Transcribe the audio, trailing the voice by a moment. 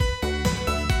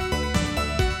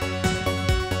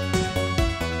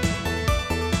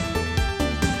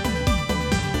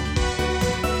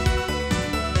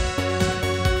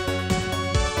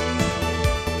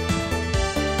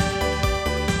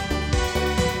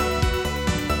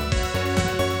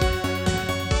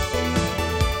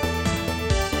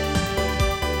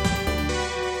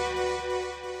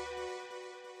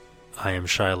I am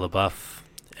Shia LaBeouf,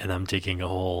 and I'm digging a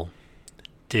hole.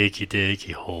 Diggy,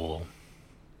 diggy hole.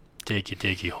 Diggy,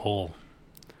 diggy hole.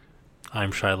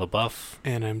 I'm Shia LaBeouf.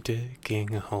 And I'm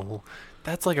digging a hole.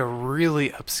 That's like a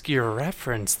really obscure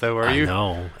reference, though, are you? I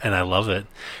know, and I love it.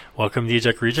 Welcome to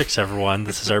Eject Rejects, everyone.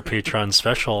 This is our Patreon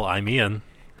special. I'm Ian.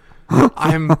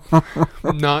 I'm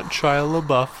not Shia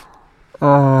LaBeouf.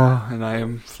 And I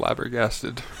am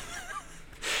flabbergasted.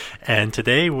 And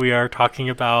today we are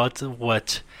talking about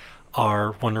what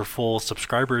our wonderful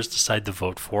subscribers decided to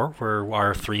vote for, where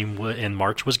our theme in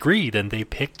March was greed, and they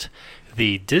picked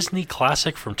the Disney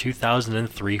classic from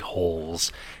 2003,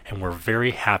 Holes. And we're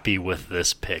very happy with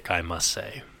this pick, I must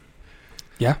say.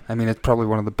 Yeah, I mean, it's probably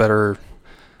one of the better...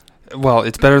 Well,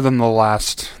 it's better than the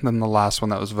last one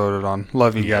that was voted on.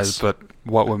 Love you guys, but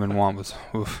What Women Want was...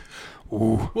 Oof.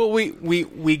 Ooh. Well,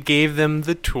 we gave them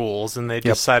the tools, and they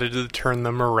decided to turn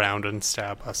them around and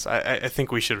stab us. I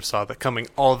think we should have saw that coming.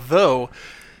 Although,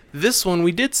 this one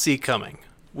we did see coming.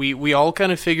 We all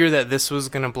kind of figured that this was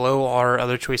going to blow our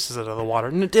other choices out of the water,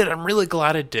 and it did. I'm really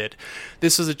glad it did.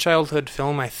 This is a childhood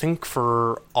film, I think,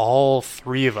 for all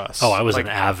three of us. Oh, I was an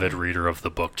avid reader of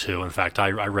the book, too. In fact, I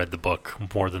read the book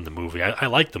more than the movie. I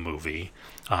like the movie.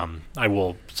 I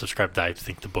will subscribe that. I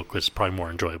think the book was probably more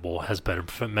enjoyable, has better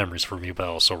memories for me, but I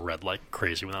also read like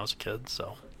crazy when I was a kid,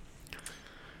 so...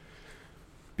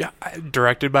 Yeah,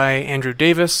 directed by Andrew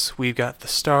Davis. We've got the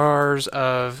stars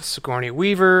of Sigourney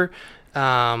Weaver,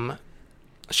 Shia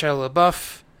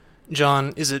LaBeouf,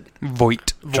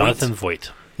 Voight. Jonathan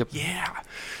Voight. Yep. Yeah.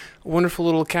 Wonderful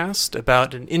little cast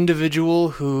about an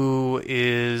individual who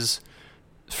is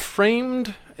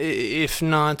framed, if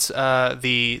not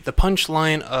the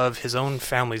punchline of his own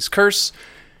family's curse,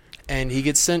 and he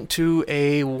gets sent to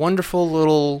a wonderful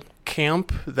little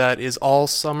camp that is all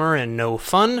summer and no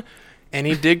fun, and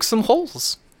he digs some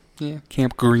holes. Yeah.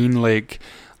 Camp Green Lake,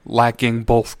 lacking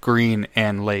both green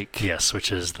and lake. Yes,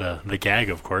 which is the gag,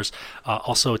 of course.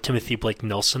 Also, Timothy Blake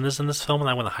Nelson is in this film, and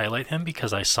I want to highlight him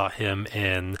because I saw him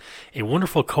in a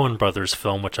wonderful Coen Brothers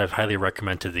film, which I've highly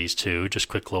recommended to these two. Just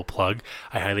quick little plug.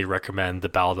 I highly recommend The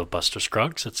Ballad of Buster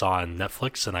Scruggs. It's on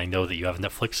Netflix, and I know that you have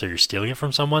Netflix, so you're stealing it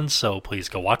from someone, so please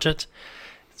go watch it.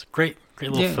 It's a great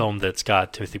little film that's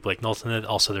got Timothy Blake Nelson in it.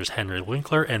 Also, there's Henry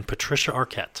Winkler and Patricia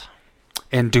Arquette.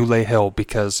 And Dule Hill,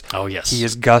 because he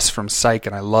is Gus from Psych,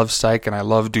 and I love Psych, and I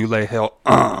love Dule Hill.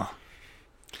 But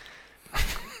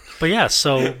yeah,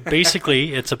 so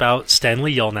basically it's about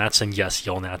Stanley Yelnats, and yes,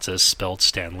 Yelnats is spelled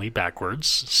Stanley backwards.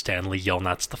 Stanley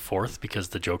Yelnats the fourth, because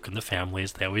the joke in the family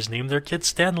is they always name their kid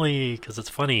Stanley, because it's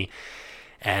funny.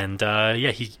 And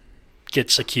he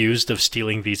gets accused of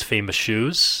stealing these famous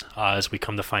shoes. As we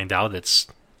come to find out, it's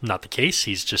not the case.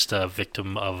 He's just a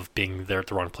victim of being there at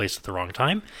the wrong place at the wrong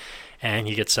time. And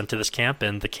he gets sent to this camp,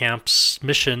 and the camp's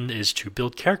mission is to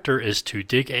build character, is to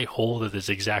dig a hole that is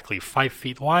exactly 5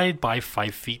 feet wide by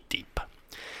 5 feet deep.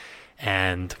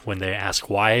 And when they ask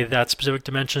why that specific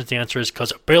dimensions, the answer is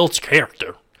because it builds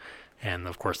character. And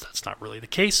of course, that's not really the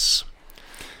case,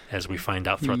 as we find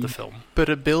out throughout the film. But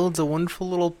it builds a wonderful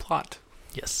little plot.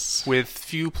 Yes. With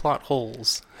few plot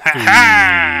holes.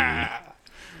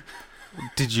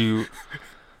 Did you...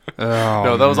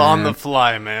 No, that was on the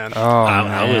fly, man.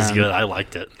 That was good. I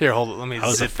liked it. Here, hold it. Let me I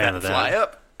was zip a fan that of that. fly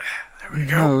up. There we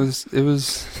go. No, it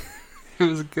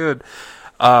was good.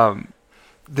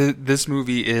 This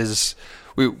movie is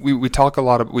we talked a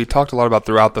lot about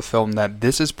throughout the film that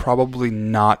this is probably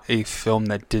not a film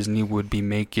that Disney would be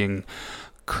making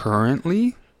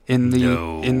currently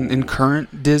in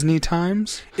current Disney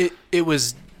times. It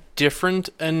was different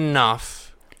enough,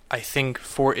 I think,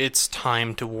 for its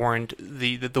time to warrant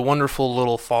the wonderful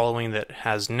little following that it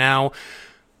has now.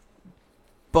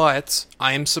 But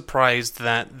I am surprised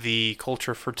that the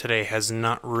culture for today has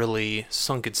not really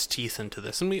sunk its teeth into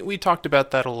this. And we talked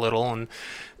about that a little, and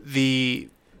the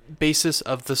basis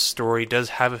of the story does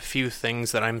have a few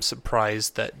things that I'm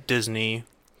surprised that Disney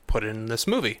put in this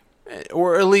movie.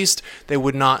 Or at least they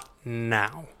would not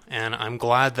now. And I'm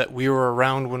glad that we were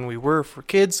around when we were for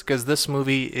kids, because this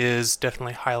movie is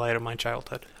definitely a highlight of my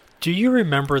childhood. Do you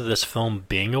remember this film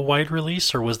being a wide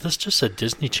release, or was this just a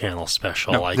Disney Channel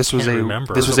special? No, This was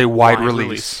a wide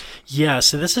release. Yeah,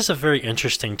 so this is a very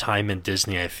interesting time in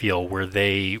Disney, I feel, where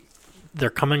they're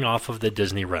coming off of the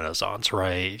Disney Renaissance,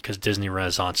 right? Because Disney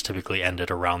Renaissance typically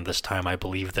ended around this time. I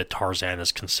believe that Tarzan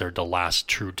is considered the last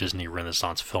true Disney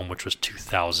Renaissance film, which was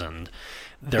 2000.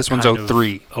 This one's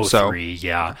 03. 03,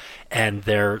 yeah. And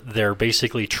they're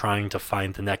basically trying to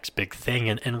find the next big thing.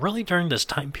 And really during this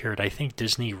time period, I think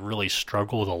Disney really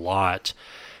struggled a lot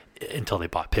until they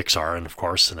bought Pixar, and of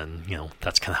course, and then, you know,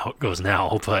 that's kind of how it goes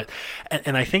now. But,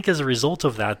 and I think as a result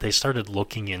of that, they started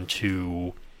looking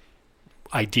into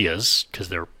ideas, because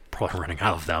they're probably running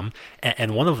out of them,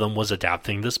 and one of them was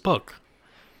adapting this book.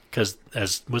 Because,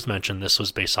 as was mentioned, this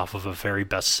was based off of a very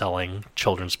best-selling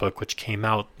children's book, which came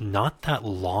out not that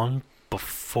long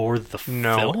before the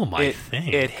film, I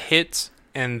think. It hit,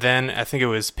 and then I think it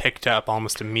was picked up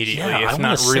almost immediately, yeah, if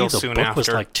not real soon after. The book was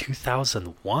like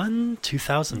 2001,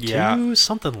 2002,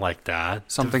 something like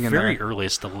that. Something the in very there.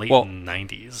 earliest, the late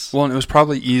 90s. Well, and it was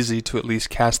probably easy to at least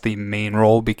cast the main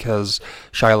role because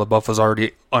Shia LaBeouf was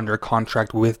already under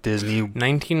contract with Disney.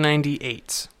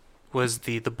 1998 was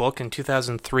the book, and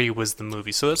 2003 was the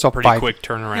movie. So that's a pretty quick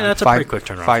turnaround. Yeah, that's a pretty quick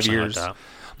turnaround. 5 years. Like that.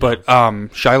 But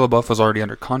Shia LaBeouf was already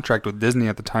under contract with Disney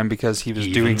at the time because he was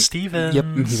doing Stevens. Yep,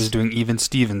 he was doing Even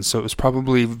Stevens. So it was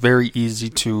probably very easy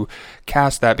to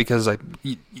cast that because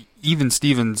Even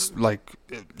Stevens, like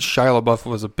Shia LaBeouf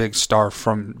was a big star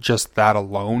from just that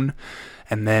alone,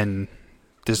 and then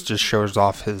this just shows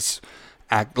off his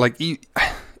act. Like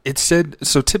it said,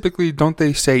 so typically don't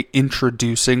they say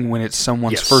introducing when it's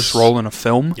someone's first role in a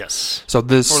film? Yes. So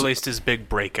this, or at least his big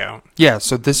breakout. Yeah,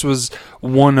 so this was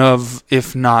one of,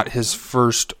 if not his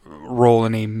first role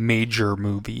in a major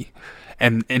movie.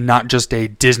 And not just a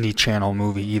Disney Channel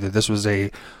movie either. This was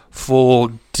a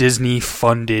full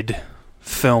Disney-funded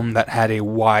film that had a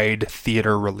wide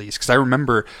theater release. Because I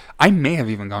remember, I may have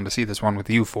even gone to see this one with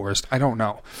you, Forrest. I don't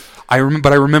know.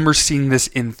 But I remember seeing this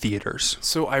in theaters.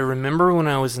 So I remember when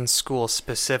I was in school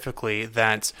specifically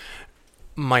that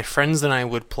my friends and I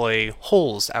would play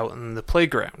holes out in the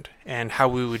playground. And how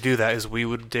we would do that is we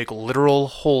would dig literal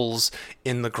holes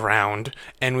in the ground,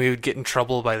 and we would get in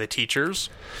trouble by the teachers.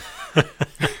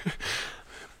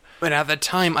 But at the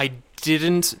time, I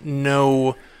didn't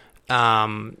know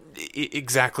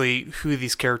exactly who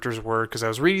these characters were because I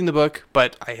was reading the book,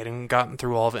 but I hadn't gotten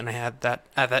through all of it, and I had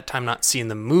at that time not seen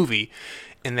the movie,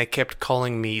 and they kept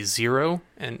calling me Zero.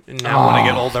 And now when I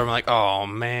get older, I'm like, oh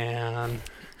man,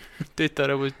 they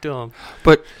thought I was dumb.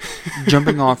 But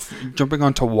jumping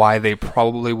onto why they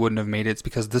probably wouldn't have made it, it's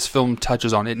because this film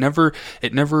touches on it.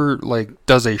 It never like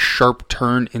does a sharp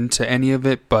turn into any of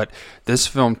it, but this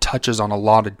film touches on a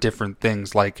lot of different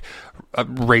things like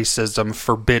racism,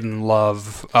 forbidden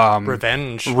love,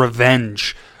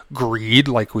 revenge, greed,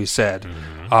 like we said,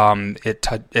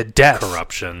 death,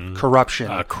 corruption,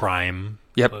 crime.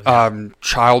 Yep,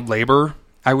 child labor,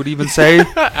 I would even say.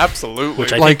 Absolutely.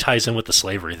 Which I think ties in with the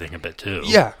slavery thing a bit too.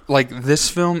 Yeah, like this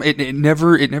film, it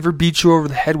never beats you over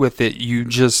the head with it. You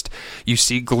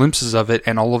see glimpses of it,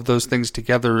 and all of those things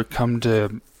together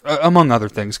among other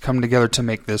things, come together to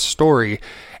make this story.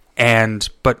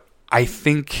 But I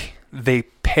think they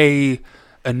pay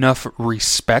enough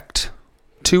respect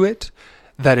to it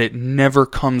that it never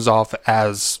comes off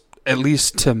as, at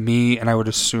least to me, and I would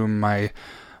assume my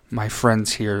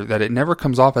friends here, that it never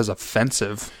comes off as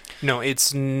offensive. No,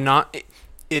 it's not.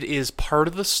 It is part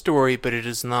of the story, but it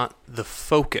is not the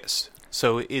focus.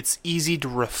 So it's easy to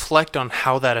reflect on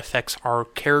how that affects our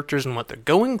characters and what they're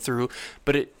going through,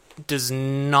 but it does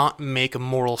not make a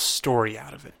moral story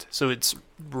out of it. So it's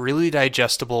really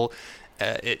digestible.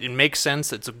 It makes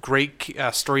sense. It's a great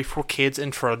story for kids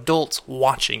and for adults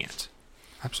watching it.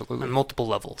 Absolutely. On multiple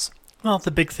levels. Well,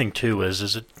 the big thing, too,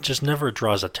 is it just never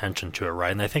draws attention to it,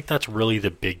 right? And I think that's really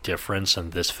the big difference in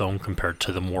this film compared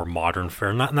to the more modern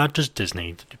fare. Not just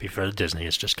Disney. To be fair to Disney,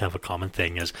 it's just kind of a common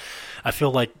thing. Is I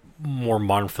feel like more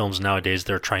modern films nowadays,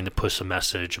 they're trying to push a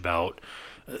message about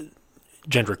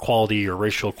gender equality or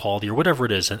racial equality or whatever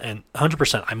it is, and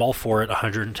 100%, I'm all for it,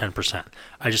 110%.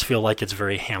 I just feel like it's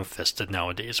very ham-fisted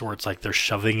nowadays, where it's like they're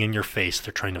shoving in your face,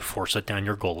 they're trying to force it down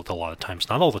your gullet a lot of times,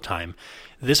 not all the time.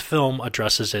 This film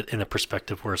addresses it in a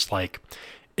perspective where it's like,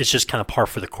 it's just kind of par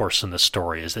for the course in the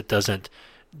story, is it doesn't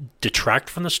detract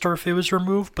from the story if it was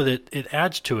removed, but it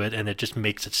adds to it, and it just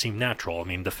makes it seem natural. I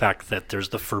mean, the fact that there's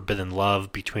the forbidden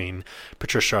love between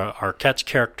Patricia Arquette's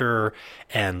character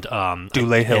and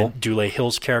Dule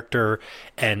Hill's character,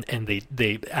 and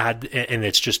they add, and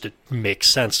it's just, it makes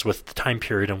sense with the time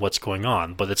period and what's going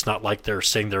on, but it's not like they're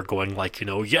saying they're going like,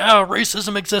 yeah,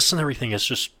 racism exists and everything. It's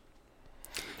just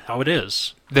how it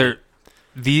is.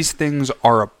 These things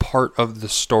are a part of the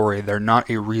story. They're not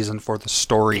a reason for the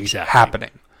story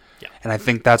happening. Yeah. And I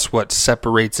think that's what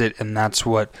separates it, and that's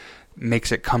what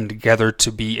makes it come together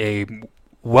to be a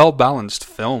well-balanced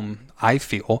film, I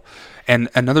feel. And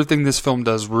another thing this film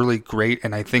does really great,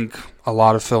 and I think a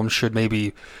lot of films should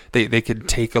maybe, they could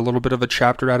take a little bit of a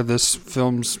chapter out of this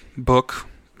film's book,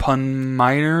 pun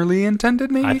minorly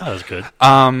intended, maybe? I thought it was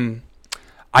good.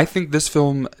 I think this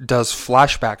film does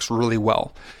flashbacks really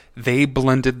well. they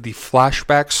blended the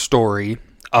flashback story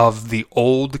of the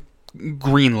old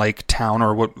Green Lake town,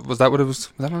 or what was that? What it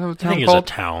was? Was that what it was? I think it's a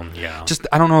town. Yeah. Just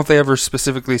I don't know if they ever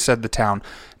specifically said the town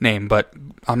name, but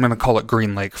I'm going to call it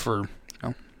Green Lake for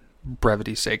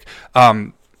brevity's sake.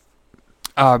 They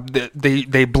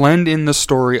blend in the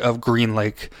story of Green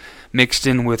Lake mixed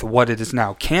in with what it is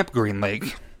now, Camp Green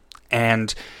Lake,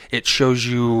 and it tells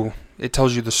you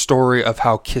the story of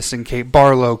how Kissing Kate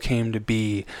Barlow came to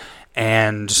be,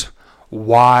 and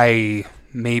why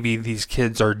maybe these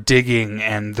kids are digging,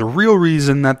 and the real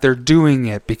reason that they're doing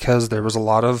it, because there was a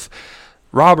lot of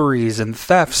robberies and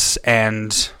thefts,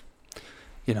 and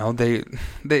they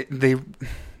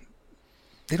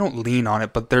don't lean on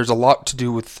it, but there's a lot to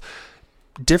do with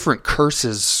different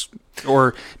curses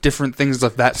or different things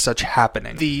of that such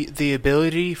happening. The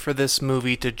ability for this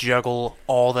movie to juggle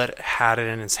all that it had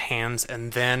in its hands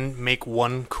and then make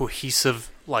one cohesive,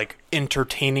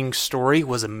 entertaining story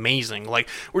was amazing.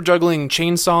 We're juggling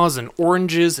chainsaws and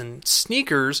oranges and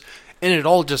sneakers, and it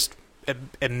all just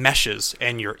it meshes,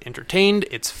 and you're entertained,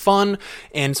 it's fun,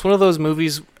 and it's one of those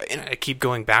movies, and I keep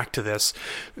going back to this,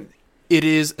 it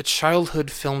is a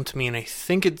childhood film to me, and I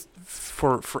think it's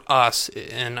for us,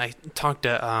 and I talked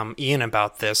to Ian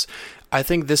about this, I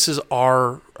think this is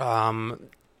our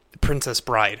Princess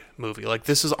Bride movie.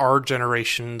 This is our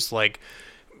generation's,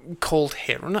 cult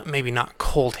hit, or not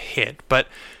cult hit, but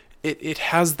it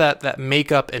has that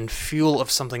makeup and feel of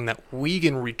something that we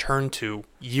can return to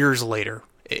years later.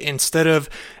 Instead of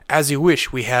As You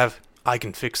Wish, we have I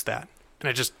Can Fix That.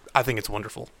 And I think it's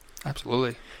wonderful.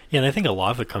 Absolutely. Yeah, and I think a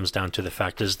lot of it comes down to the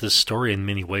fact is this story in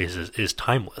many ways is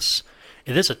timeless.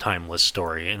 It is a timeless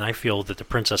story, and I feel that The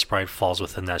Princess Bride falls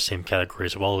within that same category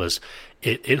as well. As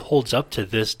it holds up to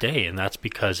this day, and that's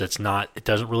because it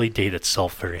doesn't really date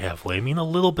itself very heavily. I mean, a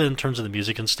little bit in terms of the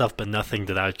music and stuff, but nothing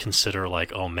that I would consider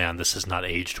oh man, this is not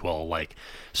aged well, like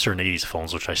certain 80s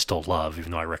films, which I still love,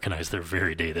 even though I recognize they're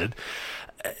very dated.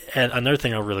 And another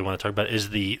thing I really want to talk about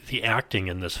is the acting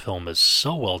in this film is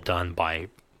so well done by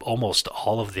almost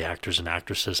all of the actors and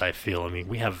actresses, I feel. I mean,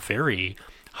 we have very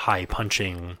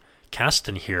high-punching cast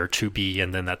in here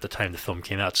and then at the time the film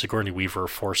came out, Sigourney Weaver,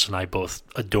 Forrest and I both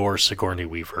adore Sigourney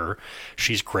Weaver.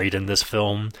 She's great in this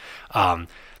film.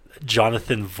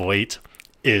 Jonathan Voight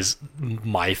is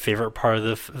my favorite part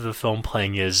of the film,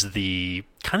 playing is the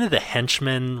kind of the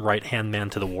henchman, right-hand man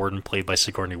to the warden, played by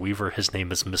Sigourney Weaver. His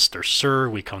name is Mr. Sir.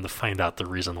 We come to find out the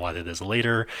reason why that is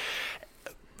later.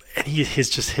 And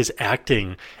his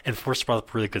acting, and Forrest brought up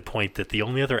a really good point that the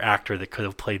only other actor that could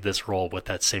have played this role with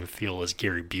that same feel is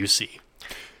Gary Busey.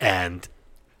 And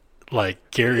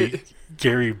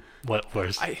Gary, what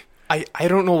was... I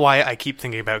don't know why I keep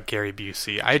thinking about Gary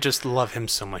Busey. I just love him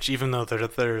so much, even though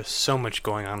there's so much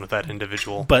going on with that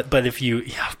individual. But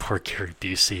poor Gary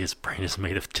Busey, his brain is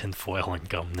made of tinfoil and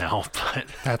gum now. But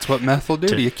that's what meth will do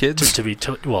to you kids.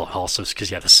 Also because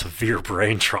the severe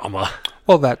brain trauma.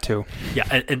 Well, that too. Yeah,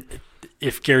 and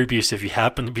if Gary Busey, if you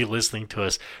happen to be listening to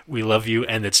us, we love you,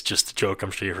 and it's just a joke.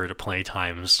 I'm sure you've heard it plenty of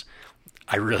times.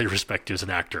 I really respect you as an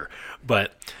actor.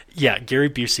 But yeah, Gary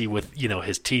Busey with,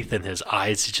 his teeth and his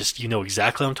eyes, just,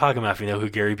 exactly what I'm talking about if you know who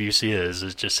Gary Busey is.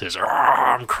 It's just his,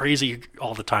 I'm crazy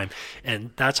all the time.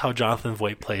 And that's how Jonathan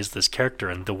Voight plays this character.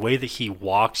 And the way that he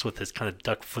walks with his kind of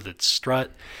duck-footed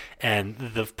strut, and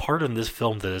the part in this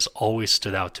film that has always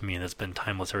stood out to me and has been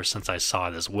timeless ever since I saw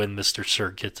it is when Mr. Sir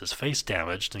gets his face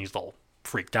damaged and he's all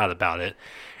freaked out about it.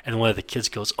 And one of the kids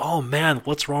goes, "Oh man,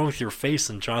 what's wrong with your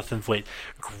face?" And Jonathan Voight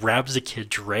grabs the kid,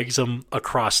 drags him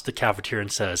across the cafeteria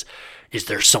and says, "Is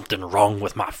there something wrong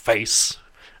with my face?"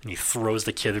 And he throws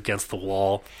the kid against the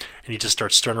wall, and he just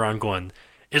starts turning around going,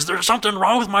 "Is there something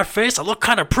wrong with my face? I look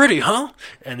kind of pretty, huh?"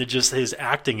 And his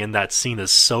acting in that scene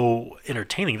is so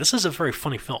entertaining. This is a very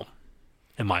funny film,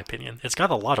 in my opinion. It's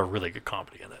got a lot of really good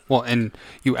comedy in it. Well, and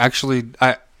you actually...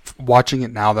 watching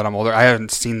it now that I'm older, I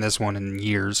haven't seen this one in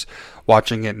years.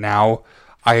 Watching it now,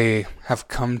 I have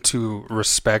come to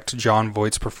respect Jon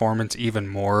Voight's performance even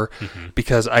more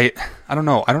because I don't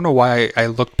know why I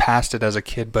looked past it as a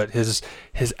kid, but his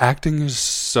acting is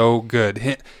so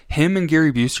good. Him and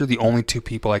Gary Busey are the only two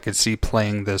people I could see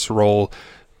playing this role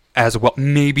as well.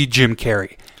 Maybe Jim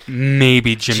Carrey.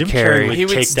 Jim Carrey would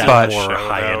take that more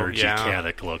high energy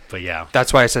chaotic look, but yeah.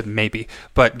 That's why I said maybe.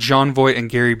 But Jon Voight and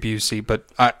Gary Busey, but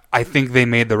I think they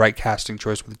made the right casting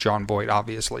choice with Jon Voight,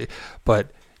 obviously.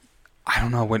 But I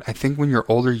don't know, I think when you're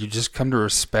older, you just come to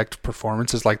respect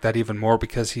performances like that even more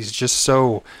because he's just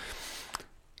so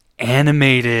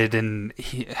animated and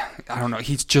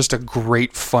he's just a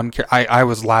great fun character. I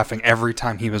was laughing every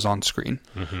time he was on screen.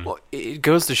 Well, it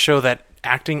goes to show that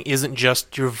acting isn't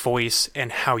just your voice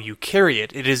and how you carry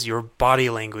it. It is your body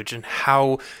language and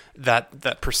how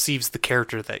that perceives the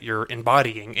character that you're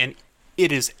embodying. And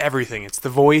it is everything. It's the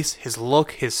voice, his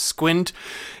look, his squint,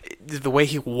 the way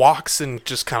he walks and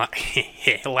just kind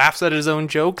of laughs at his own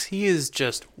jokes. He is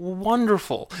just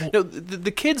wonderful.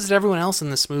 The kids and everyone else in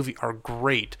this movie are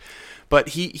great. But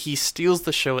he steals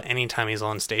the show anytime he's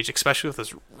on stage, especially with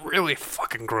those really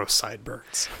fucking gross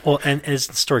sideburns. Well, and as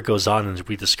the story goes on and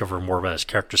we discover more about his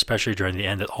character, especially during the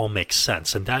end, it all makes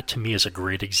sense. And that, to me, is a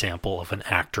great example of an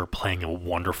actor playing a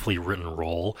wonderfully written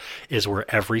role, is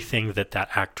where everything that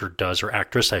actor does, or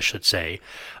actress, I should say,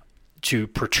 to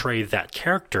portray that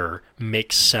character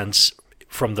makes sense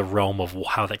from the realm of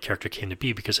how that character came to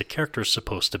be, because a character is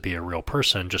supposed to be a real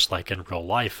person, just like in real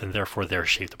life, and therefore they're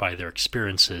shaped by their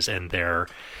experiences and their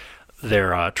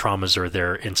traumas or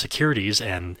their insecurities.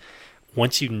 And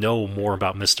once you know more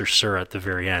about Mr. Sir at the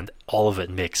very end, all of it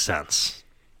makes sense,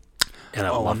 and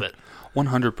I love it.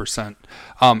 100%.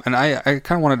 And I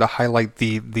kind of wanted to highlight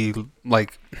the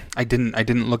like, I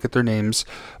didn't look at their names,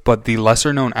 but the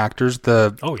lesser known actors,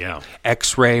 the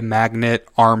X-Ray, Magnet,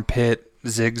 Armpit,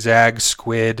 Zigzag,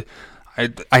 Squid.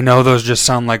 I know those just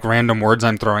sound like random words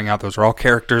I'm throwing out. Those are all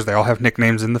characters. They all have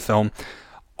nicknames in the film.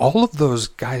 All of those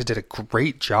guys did a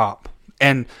great job.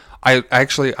 And I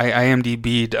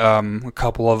IMDb'd a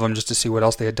couple of them just to see what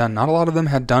else they had done. Not a lot of them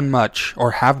had done much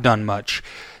or have done much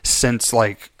since,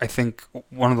 like, I think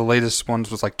one of the latest ones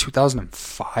was like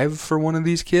 2005 for one of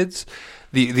these kids.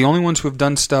 The only ones who have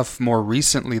done stuff more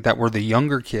recently that were the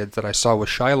younger kids that I saw was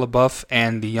Shia LaBeouf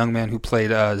and the young man who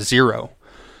played Zero.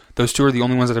 Those two are the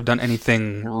only ones that have done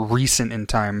anything recent in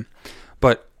time.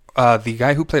 But the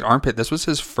guy who played Armpit, this was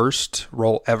his first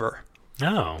role ever.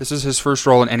 Oh. This is his first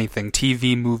role in anything,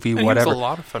 TV, movie, and whatever. He was a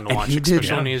lot of fun to watch,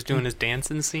 especially when he was doing his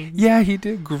dancing scene. Yeah, he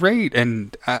did great.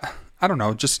 And I don't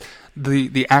know, just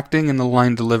the acting and the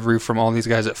line delivery from all these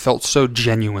guys, it felt so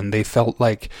genuine. It felt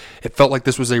like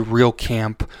this was a real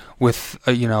camp with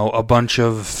a bunch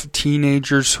of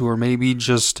teenagers who are maybe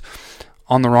just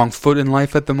on the wrong foot in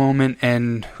life at the moment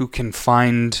and who can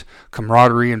find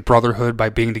camaraderie and brotherhood by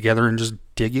being together and just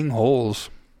digging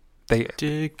holes.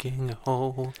 Digging a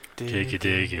hole, diggy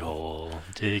diggy hole,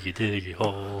 diggy diggy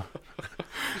hole.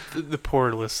 The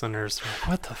poor listeners,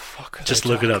 what the fuck are just they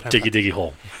look it up, about? diggy diggy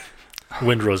hole.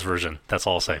 Windrose version. That's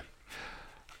all I'll say.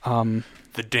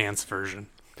 The dance version.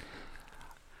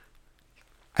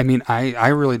 I mean, I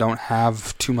really don't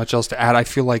have too much else to add. I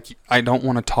feel like I don't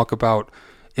want to talk about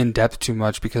in depth too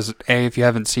much because A, if you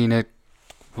haven't seen it,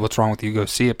 what's wrong with you? Go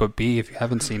see it. But B, if you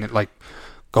haven't seen it, like,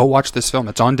 go watch this film.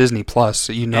 It's on Disney Plus.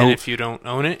 And if you don't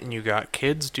own it and you got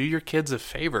kids, do your kids a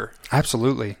favor.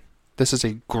 Absolutely. This is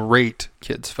a great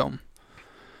kids film.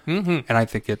 Mm-hmm. And I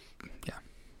think it, yeah.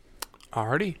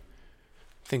 Alrighty.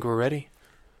 Think we're ready.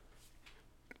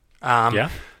 Yeah.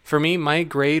 For me, my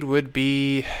grade would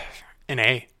be an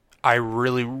A. I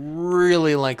really,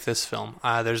 really like this film.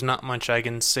 There's not much I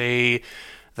can say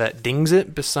that dings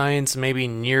it besides maybe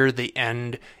near the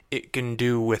end it can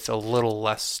do with a little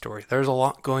less story. There's a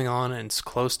lot going on and it's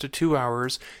close to 2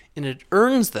 hours and it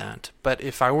earns that. But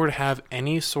if I were to have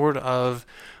any sort of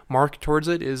mark towards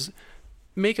it, is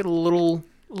make it a little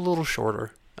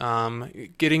shorter.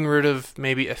 Getting rid of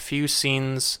maybe a few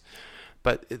scenes,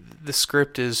 but the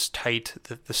script is tight,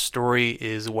 the story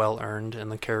is well earned, and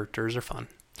the characters are fun.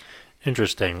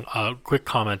 Interesting. Quick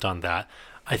comment on that.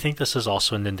 I think this is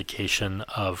also an indication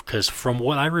of, because from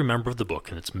what I remember of the book,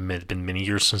 and it's been many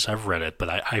years since I've read it, but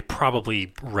I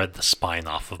probably read the spine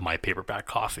off of my paperback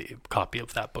copy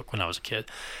of that book when I was a kid.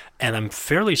 And I'm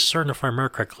fairly certain, if I remember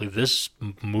correctly, this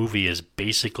movie is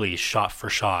basically shot for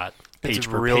shot, page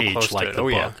per page, like the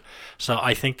book. Yeah. So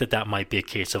I think that might be a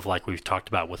case of, like we've talked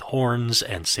about with Horns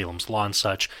and Salem's Law and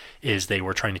such, is they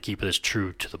were trying to keep it as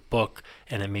true to the book,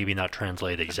 and it maybe not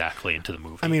translate exactly into the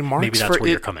movie. I mean, maybe that's where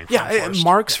you're coming from. Yeah,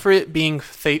 marks for it being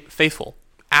faithful.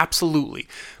 Absolutely.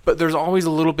 But there's always a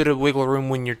little bit of wiggle room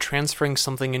when you're transferring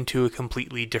something into a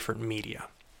completely different media.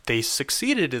 They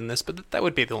succeeded in this, but that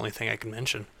would be the only thing I can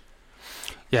mention.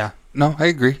 Yeah, no, I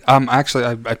agree. Actually,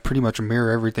 I pretty much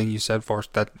mirror everything you said,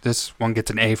 Forrest. That this one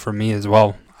gets an A from me as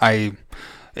well. I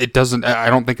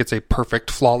don't think it's a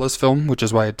perfect, flawless film, which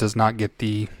is why it does not get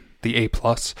the A+.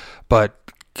 But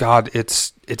God,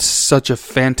 it's such a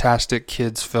fantastic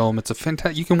kids film. It's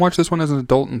a you can watch this one as an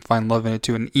adult and find love in it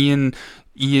too. And Ian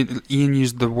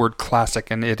used the word classic,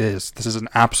 and it is. This is an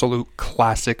absolute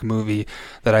classic movie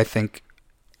that I think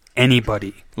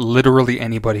anybody, literally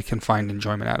anybody, can find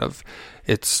enjoyment out of.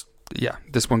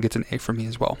 This one gets an A for me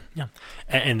as well. Yeah,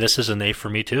 and this is an A for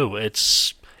me too.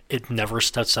 It's It never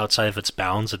steps outside of its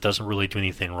bounds. It doesn't really do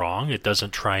anything wrong. It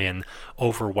doesn't try and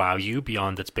overwow you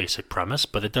beyond its basic premise,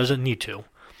 but it doesn't need to.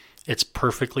 It's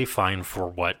perfectly fine for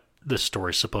what the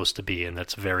story's supposed to be, and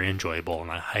that's very enjoyable, and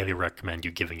I highly recommend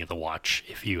you giving it a watch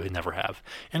if you never have.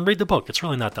 And read the book. It's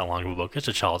really not that long of a book. It's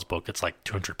a child's book. It's like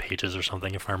 200 pages or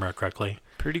something, if I remember correctly.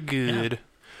 Pretty good.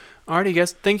 Yeah. Alrighty,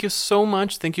 guys. Thank you so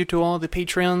much. Thank you to all the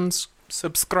Patreons,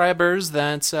 subscribers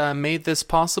that made this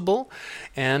possible,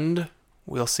 and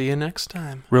we'll see you next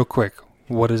time. Real quick,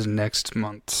 what is next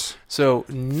month's? So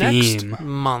next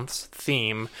month's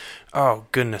theme, oh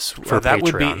goodness, that Patreon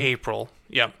would be April.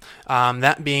 Yep.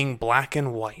 That being black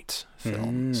and white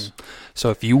films. So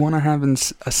if you want to have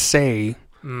a say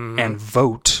and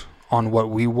vote on what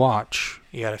we watch,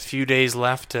 you got a few days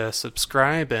left to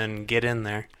subscribe and get in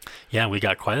there. Yeah, we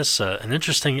got quite an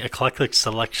interesting eclectic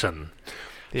selection.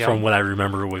 From what I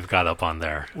remember, we've got up on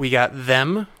there. We got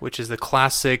Them, which is the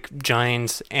classic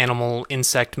giant animal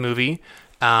insect movie.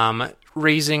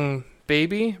 Raising Up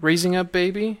Baby? Bringing Up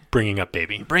Baby.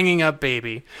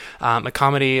 A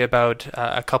comedy about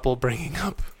a couple bringing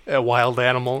up a wild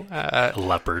animal. A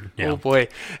leopard, yeah. Oh, boy.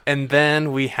 And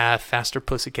then we have Faster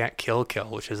Pussycat Kill Kill,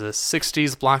 which is a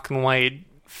 60s black and white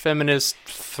feminist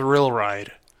thrill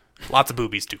ride. Lots of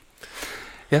boobies, too.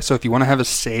 Yeah, so if you want to have a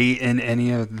say in any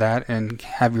of that and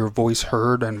have your voice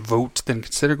heard and vote, then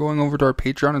consider going over to our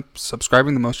Patreon and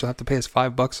subscribing. The most you'll have to pay is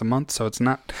 $5 a month, so it's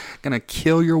not going to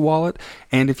kill your wallet.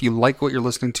 And if you like what you're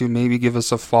listening to, maybe give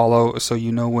us a follow so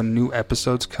you know when new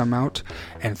episodes come out.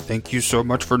 And thank you so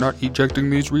much for not ejecting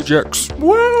these rejects.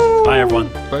 Woo! Bye, everyone.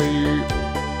 Bye.